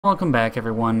Welcome back,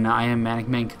 everyone. I am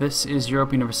ManicMink. This is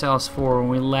Europa Universalis 4. When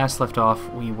we last left off,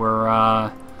 we were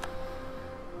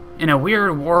in a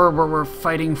weird war where we're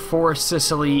fighting for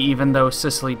Sicily, even though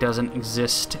Sicily doesn't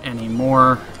exist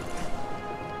anymore.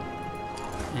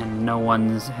 And no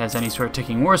one has any sort of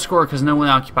ticking war score because no one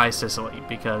occupies Sicily,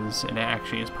 because it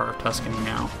actually is part of Tuscany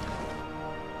now.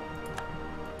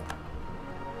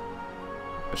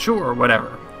 But sure,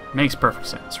 whatever. Makes perfect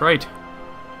sense, right?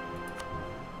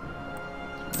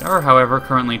 We are, however,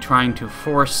 currently trying to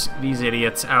force these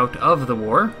idiots out of the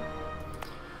war,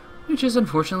 which is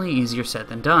unfortunately easier said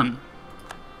than done.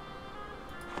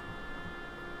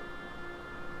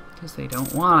 Because they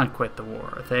don't want to quit the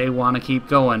war. They want to keep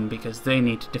going because they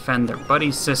need to defend their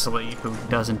buddy Sicily, who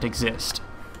doesn't exist.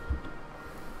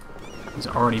 He's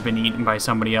already been eaten by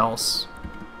somebody else.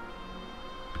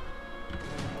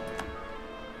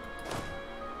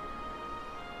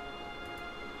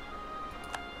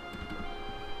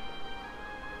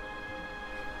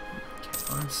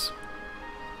 Let's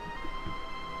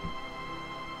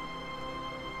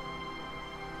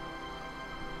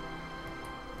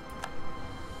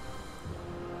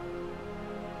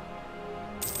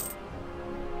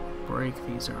break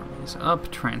these armies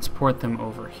up, transport them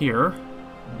over here.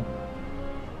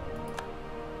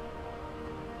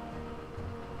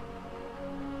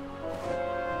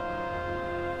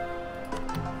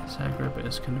 Zagreb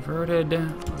is converted.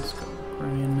 Let's go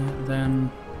Ukraine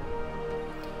then.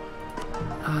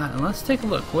 Let's take a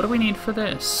look. What do we need for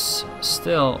this?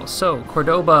 Still, so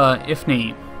Cordoba,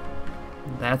 Ifni.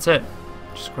 That's it.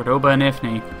 Just Cordoba and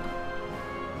Ifni.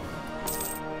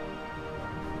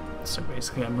 So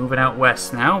basically, I'm moving out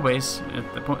west now.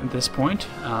 At this point,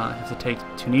 I have to take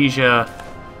Tunisia.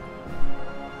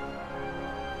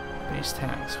 Base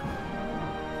tax,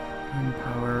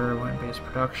 power, base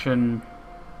production.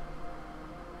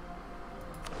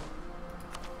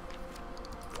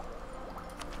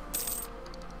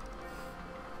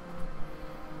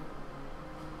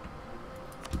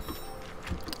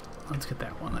 Let's get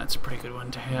that one. That's a pretty good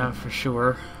one to have for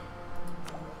sure.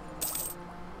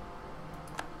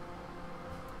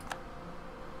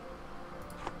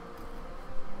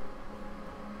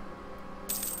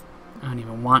 I don't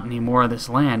even want any more of this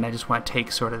land. I just want to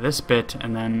take sort of this bit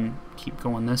and then keep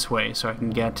going this way so I can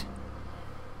get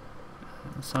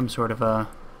some sort of a,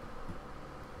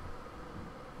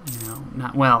 you know,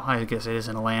 not, well, I guess it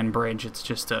isn't a land bridge. It's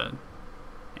just a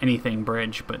anything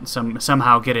bridge, but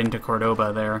somehow get into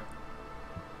Cordoba there.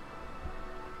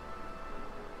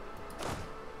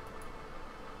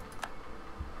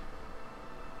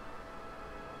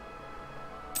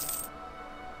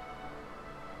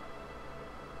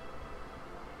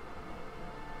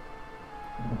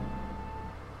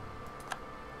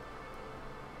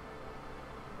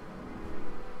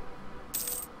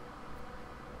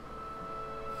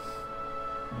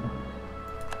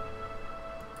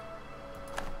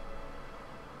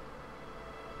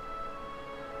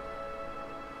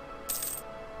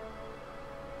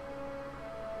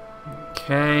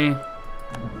 Okay,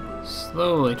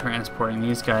 slowly transporting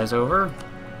these guys over.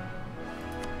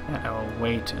 And I will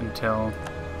wait until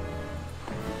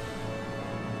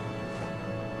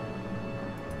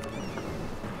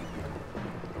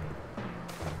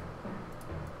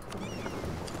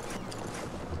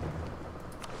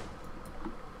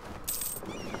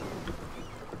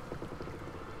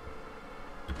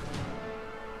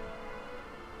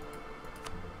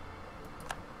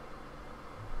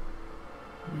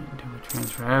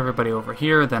transfer everybody over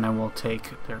here, then I will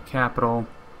take their capital.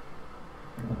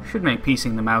 Should make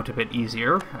piecing them out a bit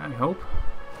easier, I hope.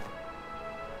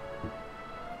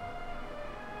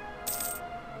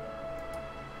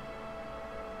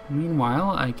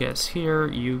 Meanwhile, I guess here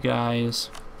you guys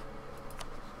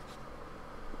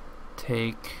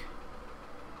take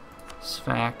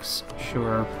Sfax,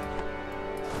 sure.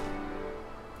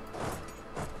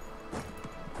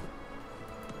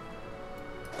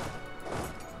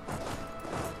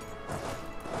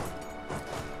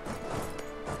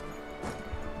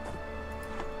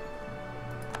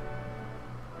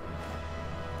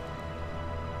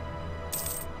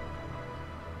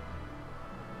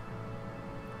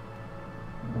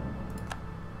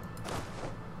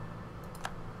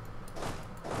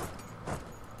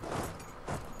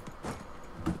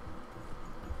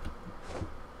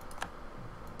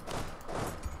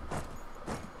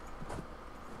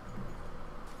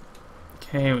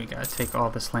 Okay, we gotta take all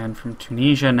this land from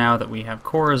Tunisia now that we have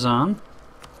cores on,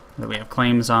 that we have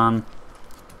claims on.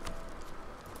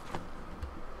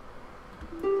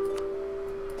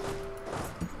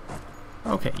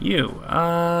 Okay, you,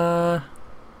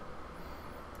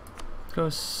 Go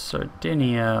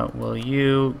Sardinia. Will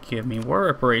you give me war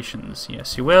reparations?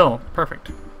 Yes, you will.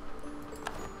 Perfect.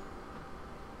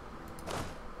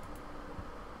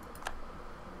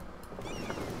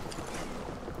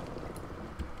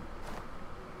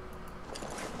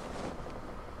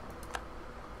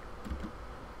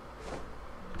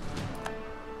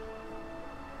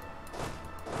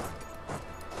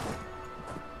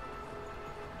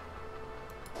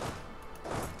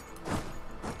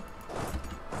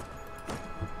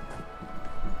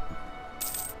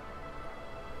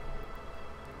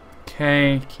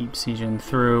 Okay, keep sieging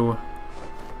through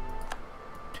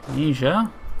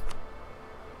Tunisia.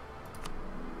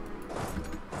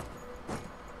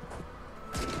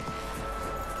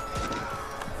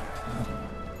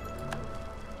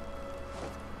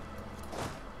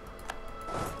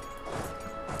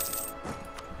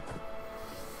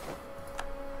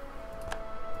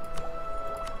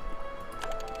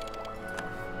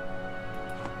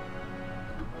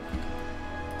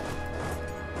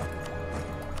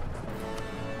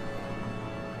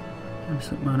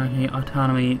 Absolute monarchy,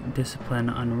 autonomy, discipline,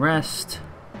 unrest.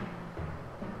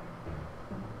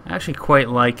 I actually quite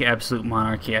like absolute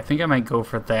monarchy. I think I might go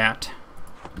for that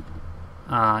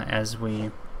as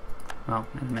we... well,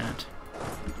 in a minute.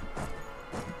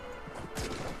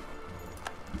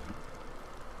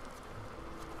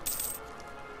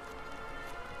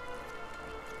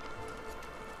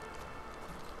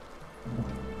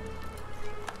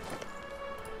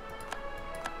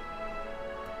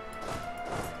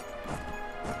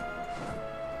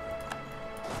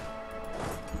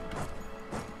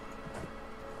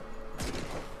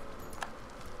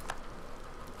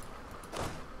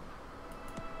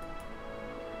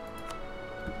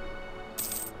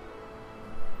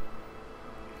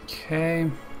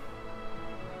 Okay.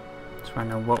 Let's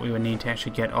find out what we would need to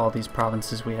actually get all these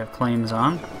provinces we have claims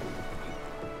on.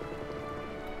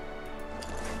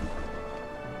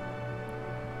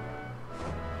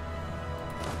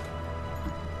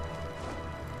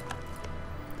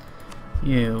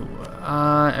 You,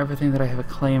 everything that I have a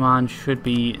claim on should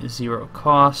be 0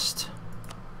 cost.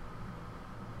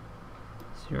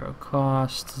 0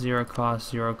 cost, 0 cost,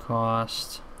 0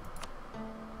 cost.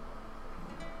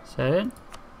 Is that it?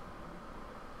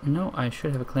 No, I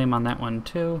should have a claim on that one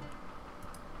too.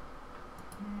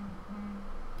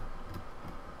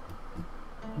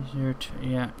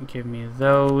 Yeah, give me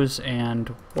those,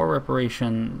 and war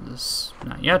reparations.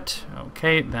 Not yet.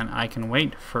 Okay, then I can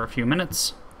wait for a few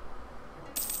minutes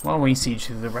while we siege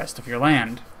through the rest of your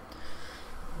land.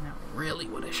 Now, really,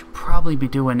 what I should probably be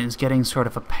doing is getting sort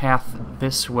of a path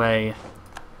this way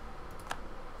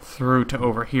through to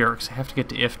over here, because I have to get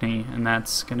to Ifni, and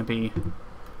that's going to be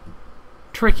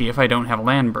tricky if I don't have a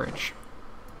land bridge.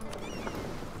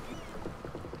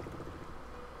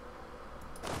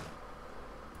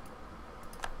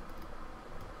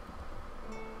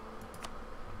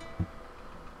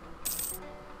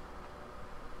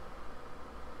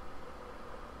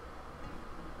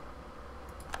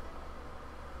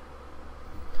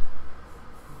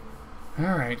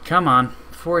 Alright, come on.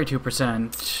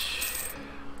 42%.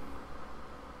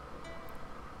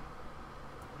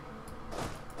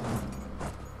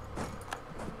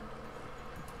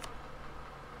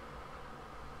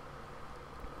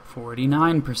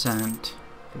 %,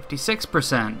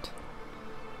 56%.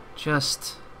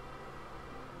 Just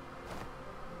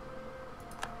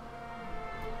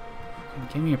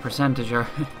give me a percentage or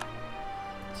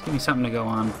just give me something to go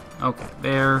on. Okay,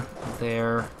 there,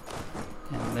 there,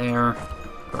 and there.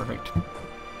 Perfect.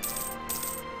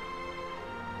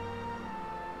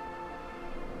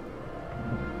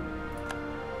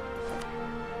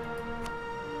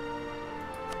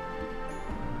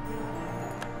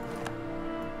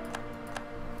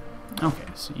 Okay,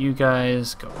 so you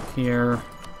guys go here,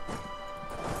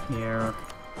 here,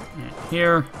 and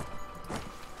here.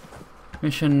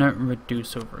 Mission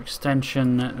reduce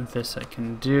overextension. This I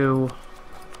can do.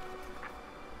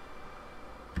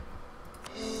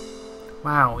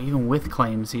 Wow, even with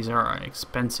claims, these are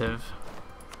expensive.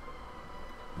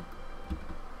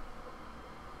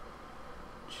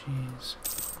 Jeez.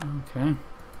 Okay.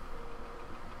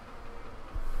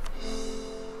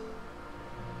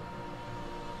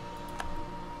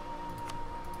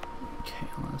 Okay,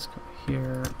 let's go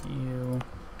here. You.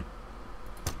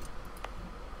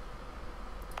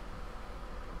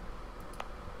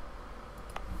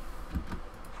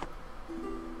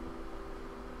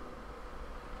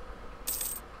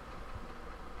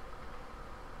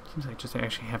 Seems like just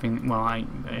actually having, well,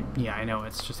 yeah, I know,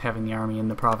 it's just having the army in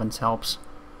the province helps.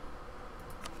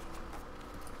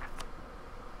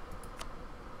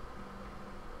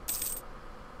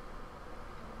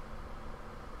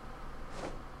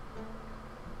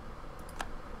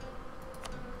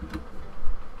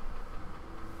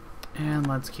 And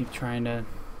let's keep trying to...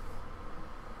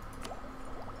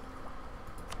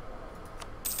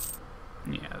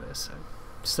 Yeah, this... I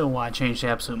still want to change to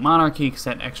Absolute Monarchy because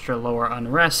that extra lower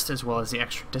unrest as well as the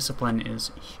extra discipline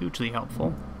is hugely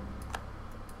helpful.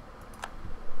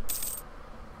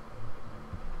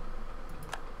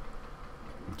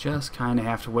 Just kind of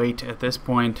have to wait at this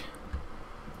point.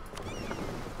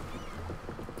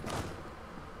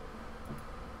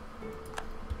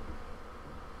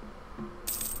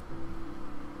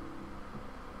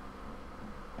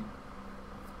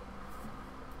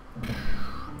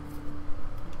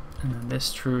 And then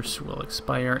this truce will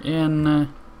expire in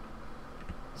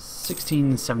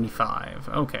 1675.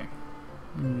 Okay.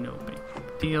 No big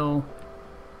deal.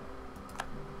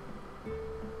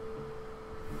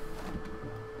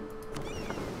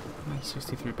 And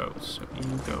 63 boats. So you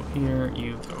go here,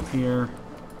 you go here.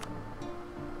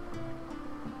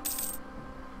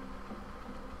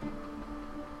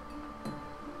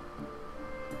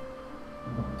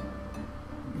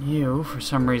 You, for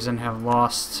some reason, have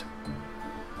lost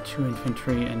 2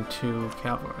 infantry and 2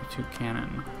 cavalry, 2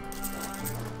 cannon.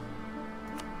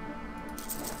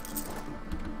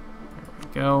 There we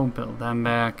go, build them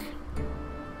back.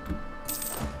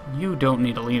 You don't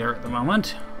need a leader at the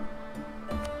moment.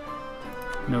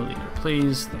 No leader,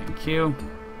 please, thank you.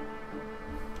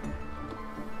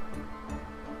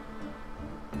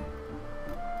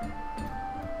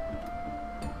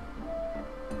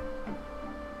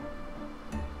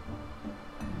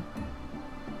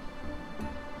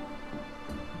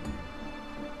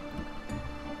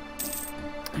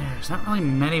 There's not really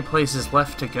many places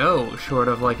left to go, short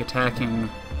of, like,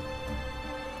 attacking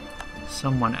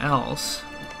someone else.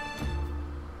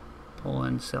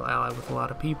 Poland still allied with a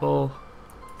lot of people.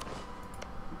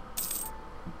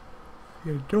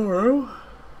 Theodoro.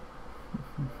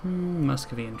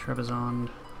 Muscovy and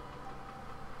Trebizond.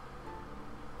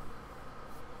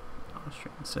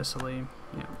 Austria and Sicily,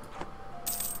 yeah.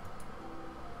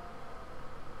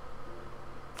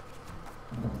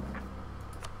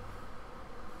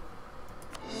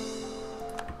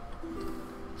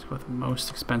 With the most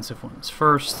expensive ones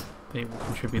first. They will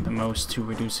contribute the most to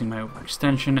reducing my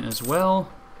overextension as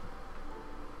well.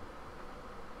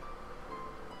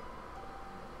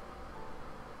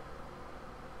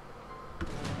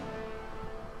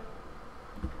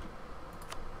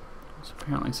 There's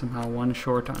apparently somehow one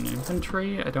short on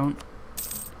infantry. I don't...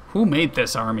 Who made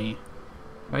this army?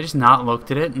 Have I just not looked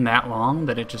at it in that long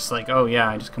that it just like, oh yeah,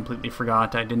 I just completely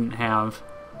forgot I didn't have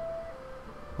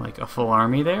like a full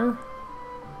army there?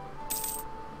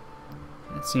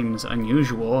 It seems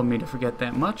unusual of me to forget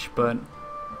that much, but...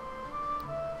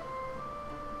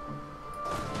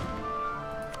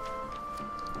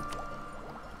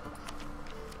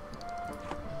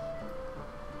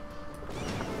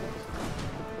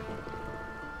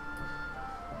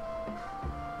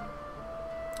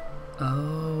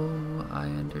 Oh, I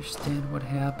understand what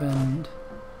happened.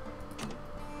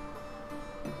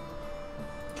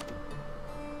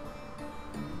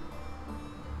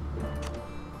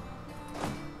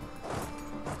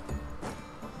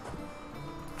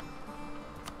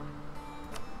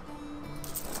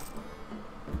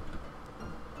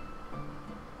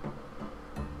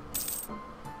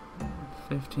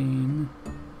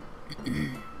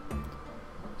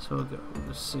 So we'll go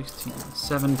 16,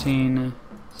 17,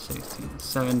 16,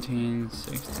 17,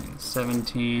 16,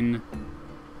 17,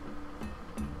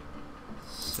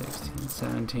 16,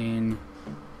 17.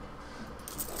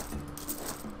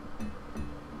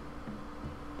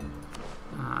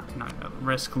 I'm not gonna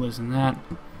risk losing that.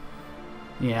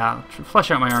 Yeah,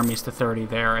 flush out my armies to 30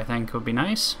 there, I think would be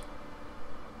nice.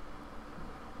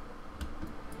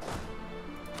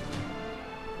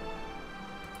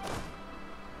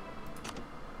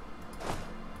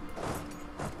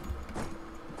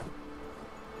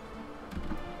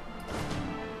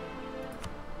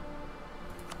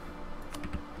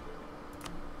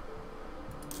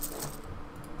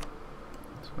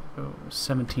 So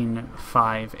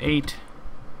 1758.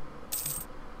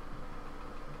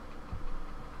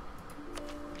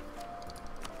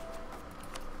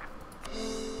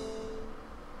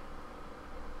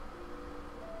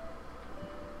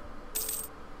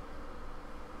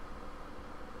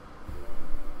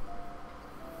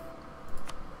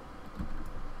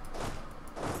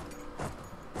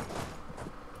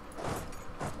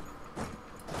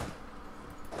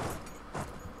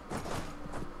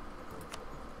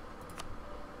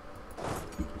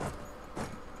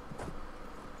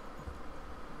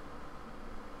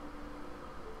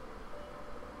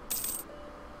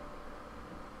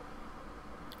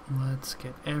 Let's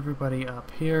get everybody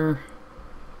up here.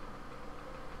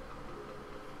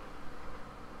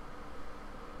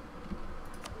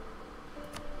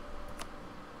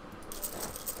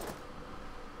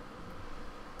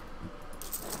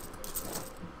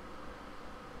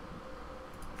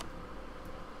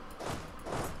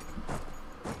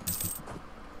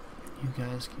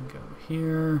 guys can go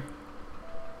here.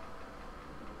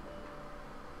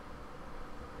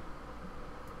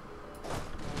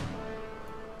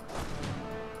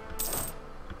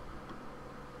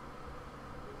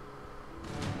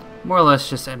 More or less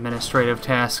just administrative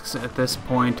tasks at this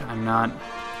point. I'm not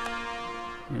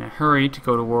in a hurry to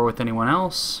go to war with anyone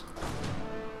else.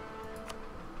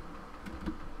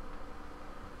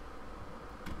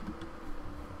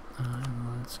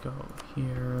 Let's go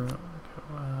here.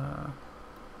 Go,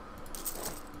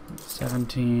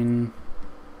 17.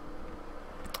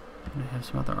 And I have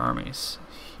some other armies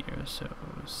here. So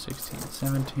 16,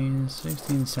 17,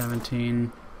 16,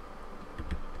 17.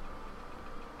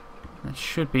 That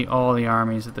should be all the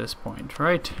armies at this point,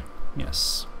 right?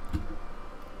 Yes.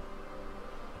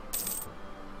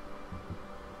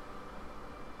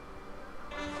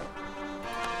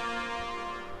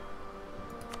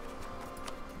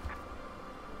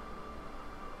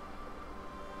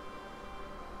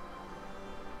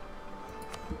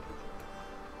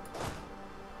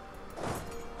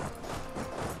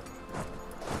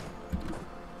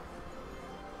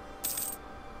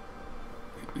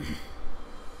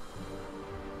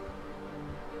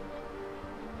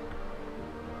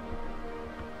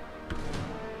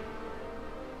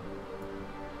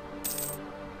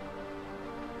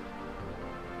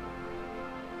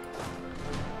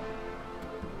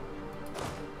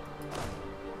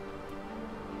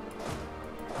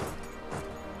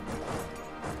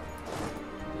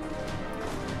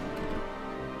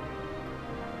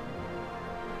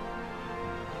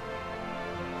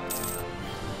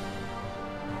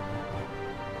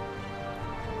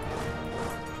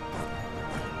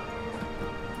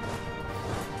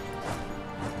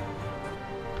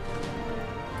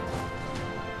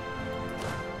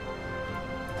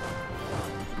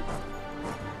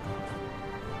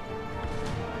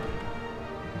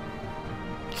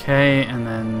 Okay, and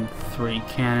then 3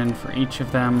 cannon for each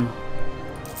of them.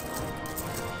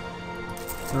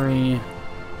 3. 1,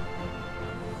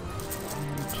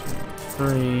 2,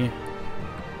 3.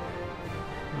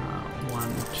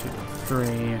 1, 2,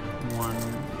 3. 1,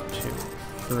 2,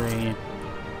 3.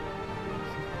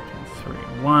 3,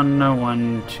 1.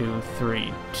 1, 2,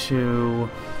 3, 2. 1,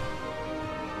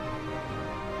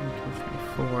 2,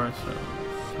 3, 4. So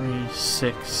 3,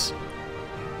 6,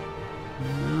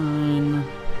 9.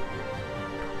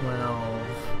 12.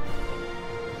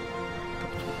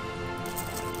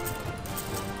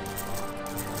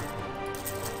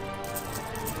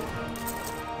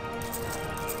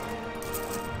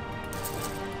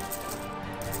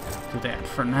 Do that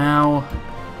for now.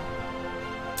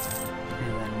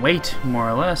 And then wait, more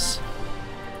or less.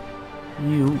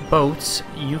 You boats,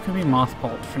 you can be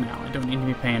mothballed for now. I don't need to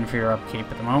be paying for your upkeep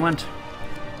at the moment.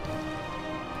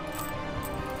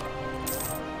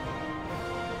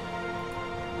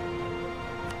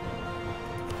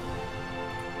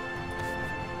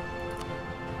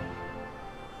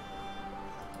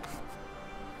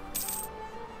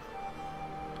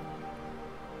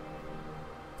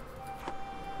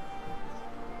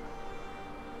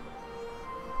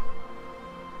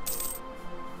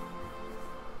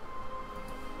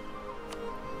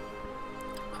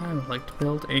 I would like to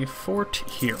build a fort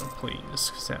here, please,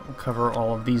 because that will cover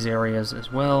all of these areas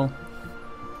as well.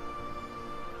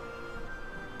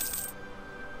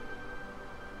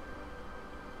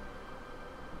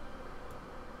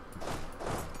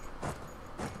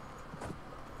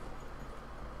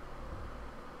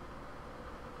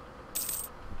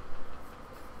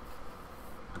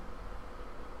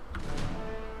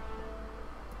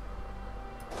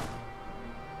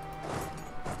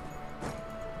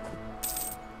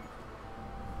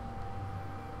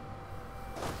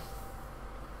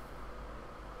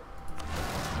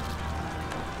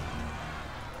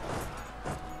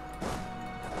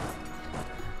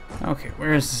 Okay,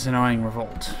 where is this annoying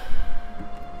revolt?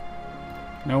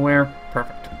 Nowhere?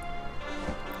 Perfect.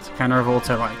 It's the kind of revolts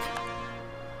I like.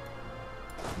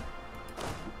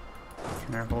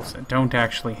 Kind of revolts that don't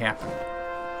actually happen.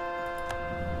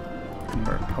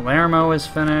 Palermo is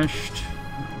finished.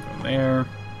 I'll go there.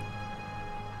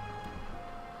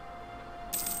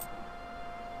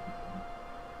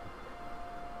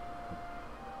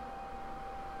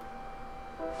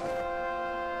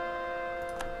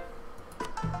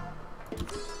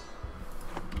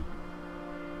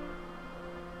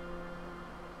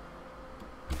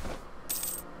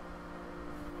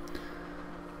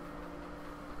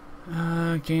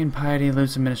 Gain piety,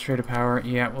 lose administrative power.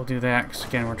 Yeah, we'll do that, because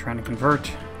again, we're trying to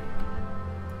convert.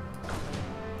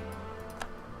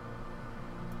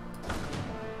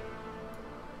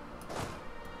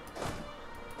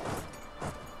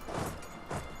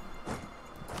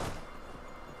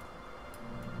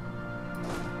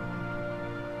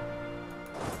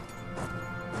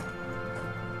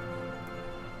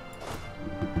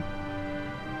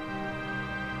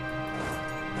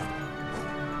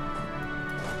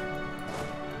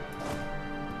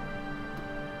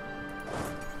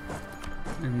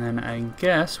 And then I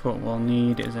guess what we'll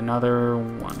need is another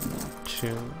 1,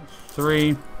 2,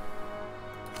 3.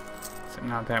 So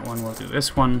not that one, we'll do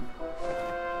this one.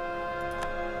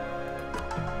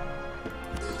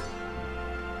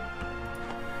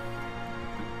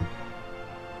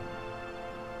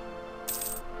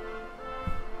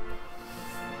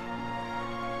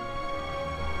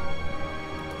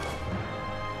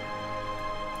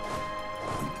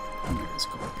 Let's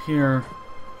go up here.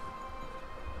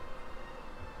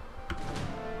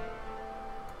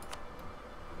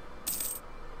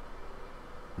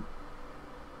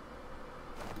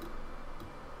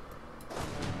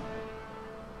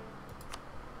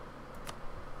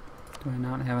 Do I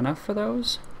not have enough for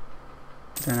those?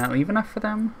 Did I not leave enough for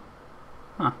them?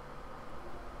 Huh.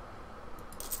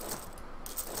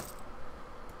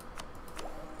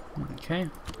 Okay.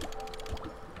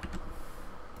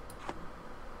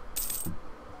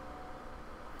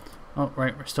 Oh,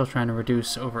 right, we're still trying to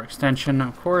reduce overextension,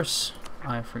 of course.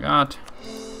 I forgot.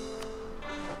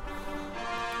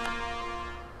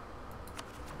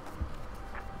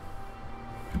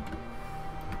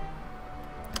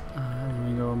 Let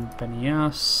me go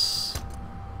Benias.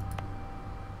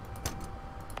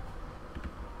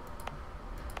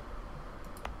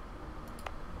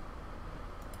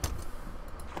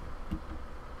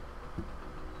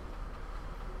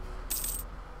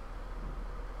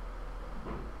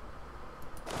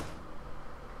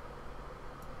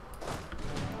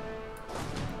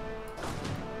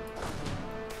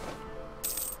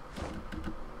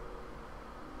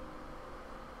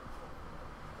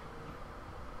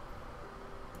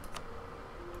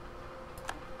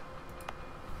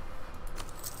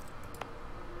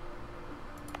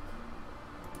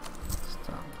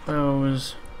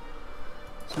 Those.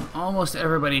 So almost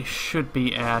everybody should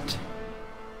be at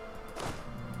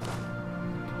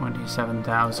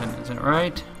 27,000, is it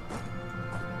right?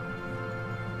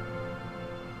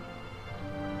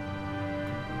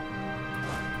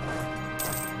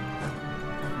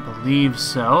 I believe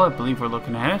so. I believe we're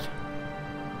looking at it.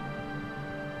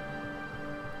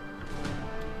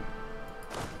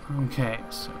 Okay,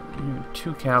 so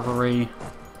 2 cavalry.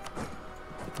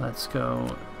 Let's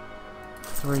go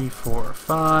 3, 4,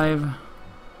 5.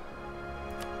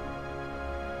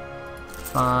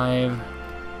 5,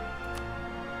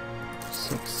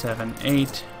 6, 7,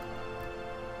 8.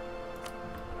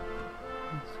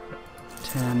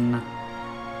 10. 2,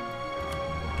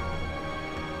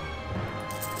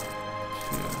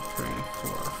 3,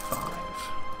 4, 5.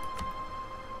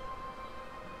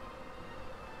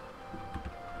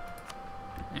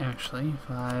 Actually,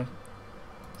 5,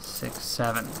 6,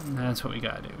 7. That's what we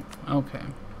gotta do. Okay.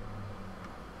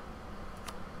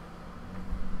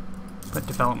 Put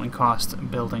development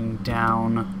cost building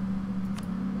down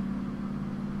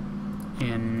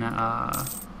in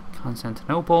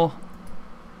Constantinople.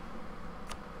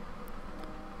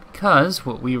 Because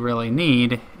what we really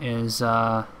need is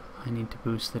I need to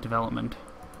boost the development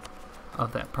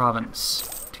of that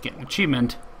province to get an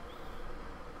achievement.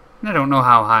 And I don't know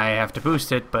how high I have to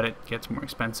boost it, but it gets more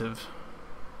expensive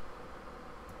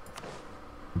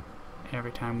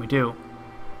every time we do.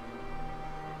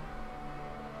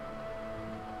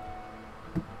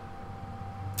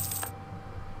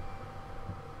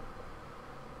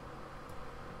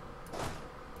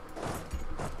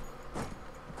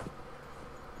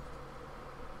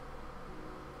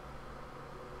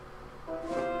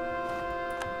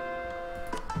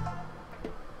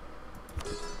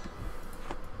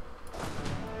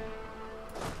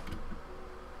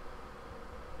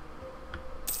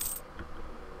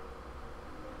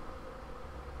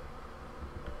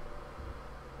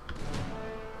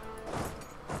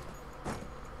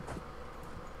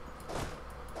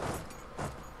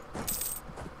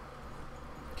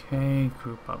 Okay,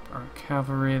 group up our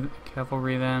cavalry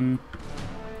then.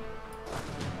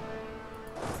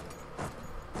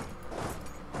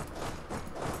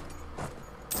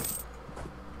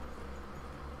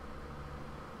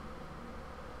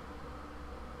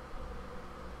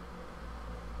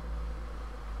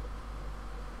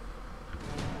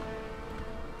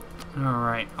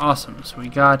 Alright, awesome. So we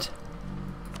got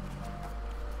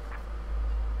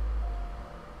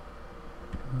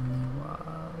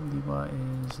Liwa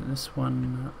is this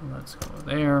one. Let's go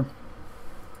there.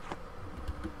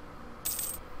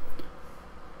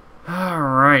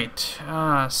 Alright,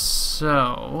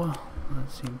 so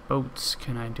let's see, boats.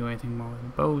 Can I do anything more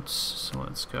with boats? So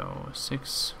let's go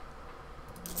 6.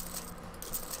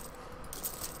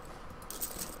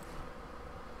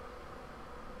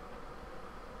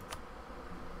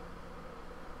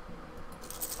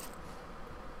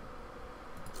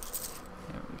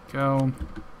 There we go.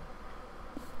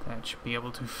 That should be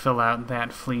able to fill out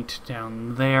that fleet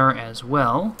down there as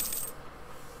well.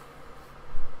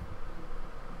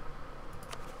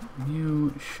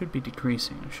 You should be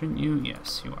decreasing, shouldn't you?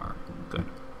 Yes, you are. Good.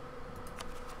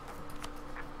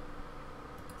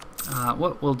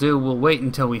 What we'll do, we'll wait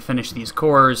until we finish these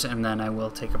cores, and then I will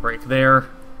take a break there.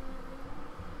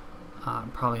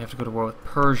 Probably have to go to war with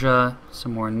Persia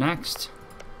some more next,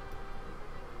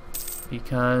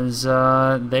 because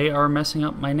they are messing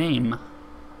up my name.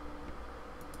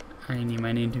 I need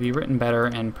my name to be written better,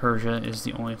 and Persia is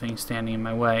the only thing standing in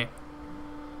my way.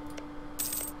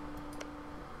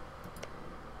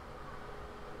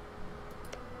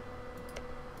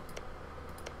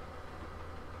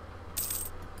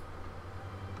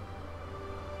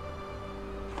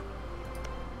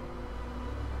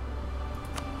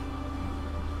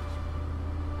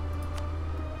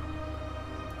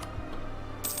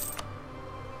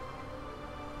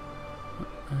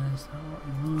 Is that what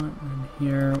we want? And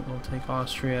here, we'll take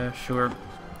Austria. Sure.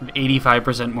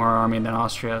 85% more army than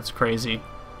Austria. That's crazy.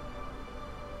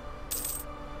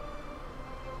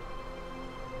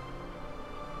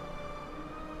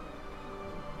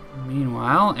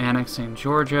 Meanwhile, annexing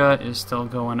Georgia is still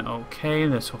going okay.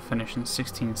 This will finish in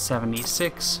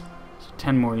 1676. So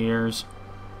 10 more years.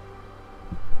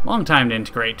 Long time to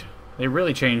integrate. They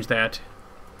really changed that.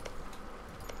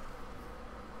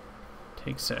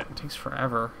 It takes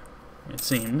forever, it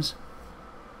seems.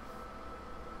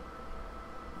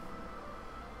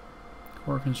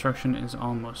 Core construction is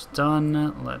almost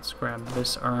done. Let's grab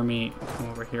this army,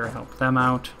 come over here, help them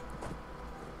out.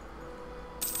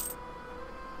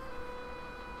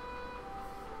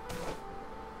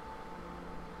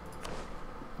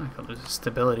 I could lose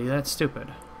stability, that's stupid.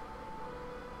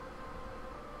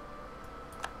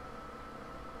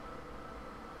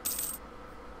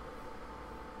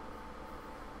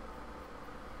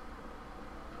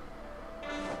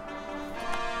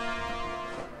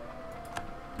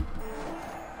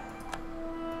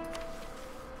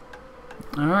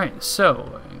 Alright,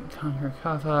 so, conquer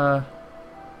Kaffa.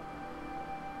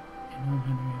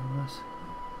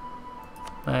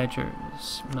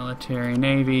 Badgers, military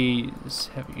navies,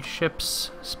 heavy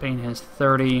ships. Spain has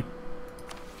 30. I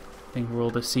think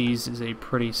rule the seas is a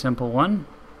pretty simple one.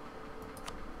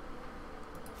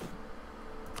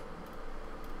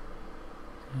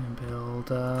 And build,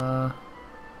 there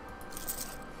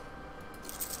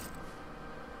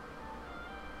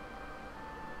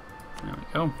we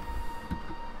go.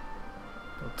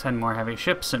 10 more heavy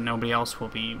ships, and nobody else will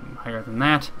be higher than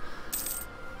that.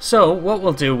 So, what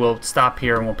we'll do, we'll stop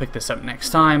here and we'll pick this up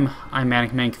next time. I'm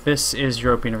ManicMink, this is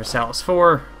Europa Universalis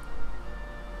 4,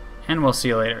 and we'll see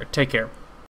you later. Take care.